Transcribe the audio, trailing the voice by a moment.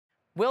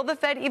Will the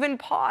Fed even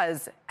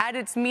pause at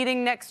its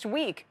meeting next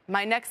week?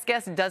 My next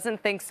guest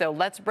doesn't think so.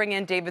 Let's bring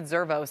in David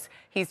Zervos.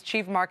 He's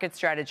Chief Market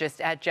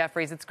Strategist at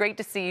Jefferies. It's great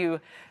to see you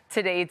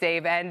today,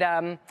 Dave.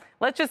 And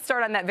let's just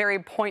start on that very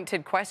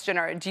pointed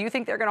question. Do you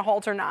think they're going to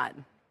halt or not?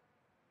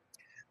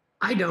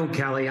 I don't,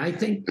 Kelly. I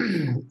think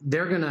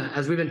they're going to,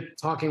 as we've been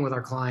talking with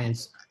our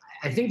clients,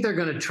 I think they're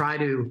going to try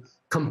to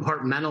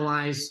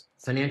compartmentalize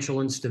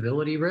financial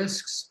instability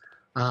risks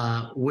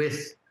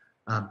with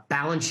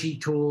balance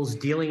sheet tools,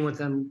 dealing with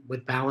them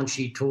with balance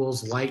sheet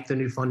tools like the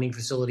new funding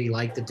facility,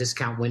 like the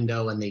discount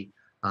window and the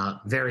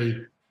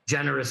very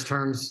generous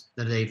terms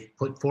that they've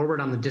put forward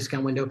on the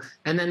discount window,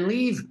 and then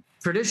leave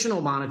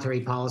traditional monetary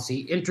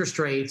policy, interest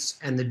rates,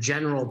 and the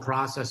general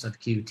process of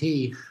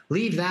QT,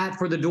 leave that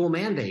for the dual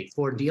mandate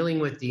for dealing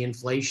with the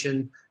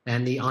inflation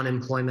and the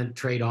unemployment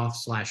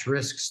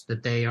trade-off/risks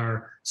that they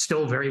are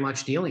still very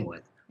much dealing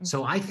with.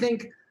 So I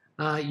think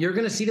you're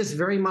going to see this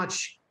very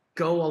much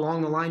go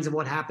along the lines of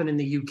what happened in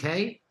the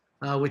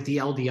UK with the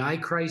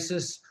LDI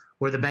crisis,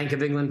 where the Bank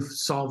of England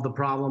solved the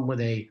problem with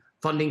a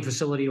funding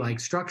facility-like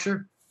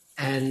structure,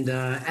 and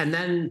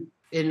then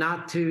in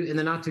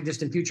the not too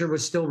distant future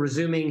was still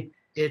resuming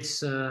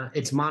its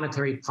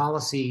monetary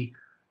policy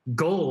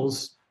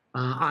goals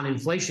on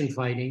inflation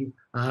fighting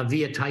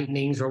via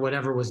tightenings or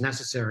whatever was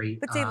necessary.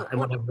 But Dave, and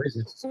whatever is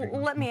necessary.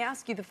 Let me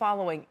ask you the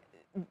following: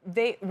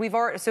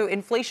 so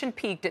inflation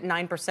peaked at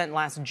 9%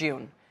 last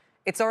June.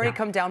 It's already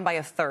come down by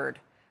a third.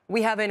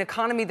 We have an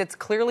economy that's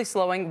clearly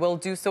slowing, will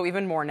do so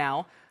even more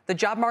now. The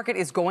job market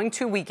is going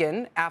to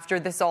weaken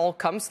after this all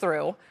comes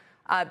through.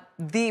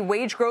 The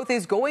wage growth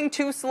is going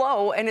too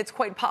slow, and it's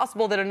quite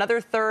possible that another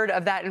third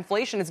of that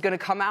inflation is going to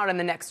come out in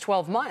the next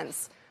 12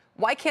 months.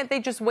 Why can't they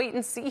just wait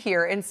and see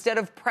here instead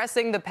of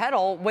pressing the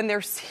pedal when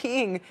they're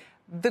seeing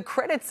the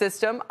credit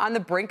system on the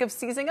brink of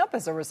seizing up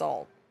as a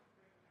result?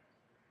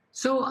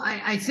 So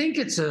I think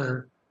it's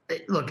a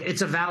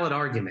valid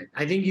argument.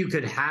 I think you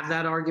could have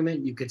that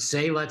argument. You could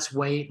say, let's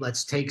wait,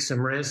 let's take some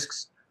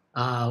risks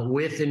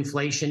with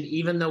inflation,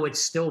 even though it's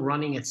still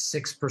running at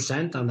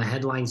 6% on the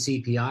headline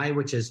CPI,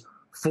 which is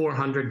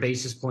 400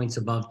 basis points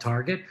above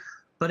target.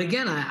 But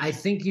again, I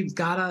think you've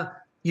got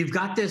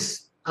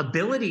this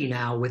ability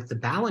now with the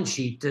balance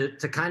sheet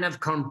to kind of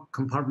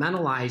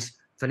compartmentalize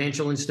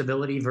financial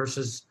instability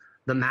versus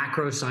the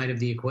macro side of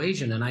the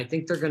equation. And I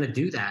think they're going to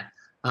do that.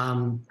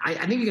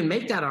 I think you can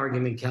make that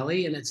argument,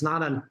 Kelly, and it's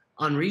not an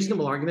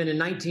unreasonable argument. In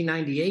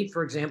 1998,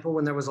 for example,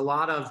 when there was a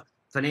lot of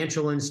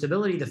financial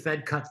instability, the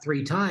Fed cut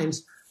 3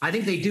 times. I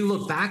think they do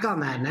look back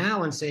on that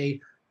now and say,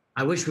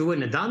 I wish we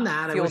wouldn't have done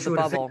that. I wish we would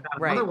have figured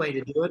out another way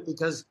to do it,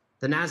 because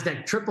the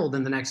NASDAQ tripled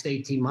in the next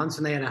 18 months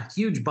and they had a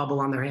huge bubble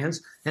on their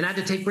hands and had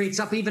to take rates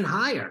up even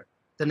higher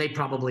than they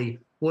probably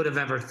would have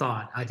ever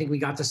thought. I think we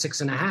got to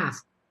 6.5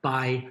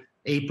 by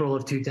April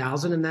of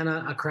 2000, and then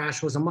a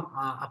crash was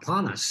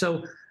upon us.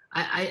 So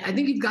I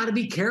think you've got to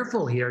be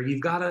careful here.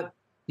 You've got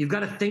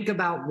to think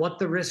about what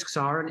the risks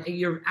are. And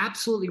you're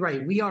absolutely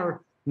right. We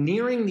are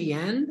nearing the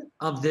end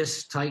of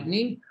this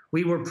tightening.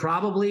 We were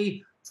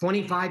probably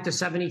 25 to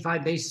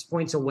 75 basis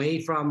points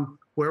away from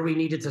where we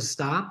needed to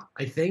stop,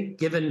 I think,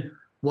 given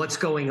what's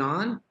going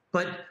on.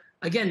 But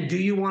again, do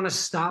you want to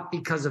stop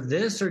because of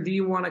this, or do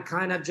you want to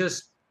kind of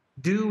just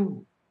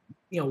do,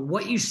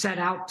 what you set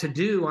out to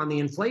do on the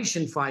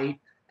inflation fight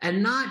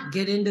and not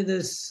get into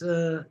this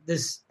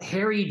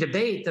hairy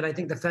debate that I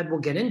think the Fed will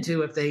get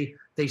into if they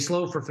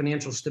slow for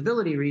financial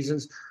stability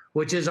reasons,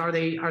 which is, are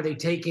they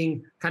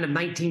taking kind of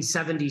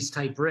 1970s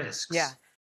type risks? Yeah.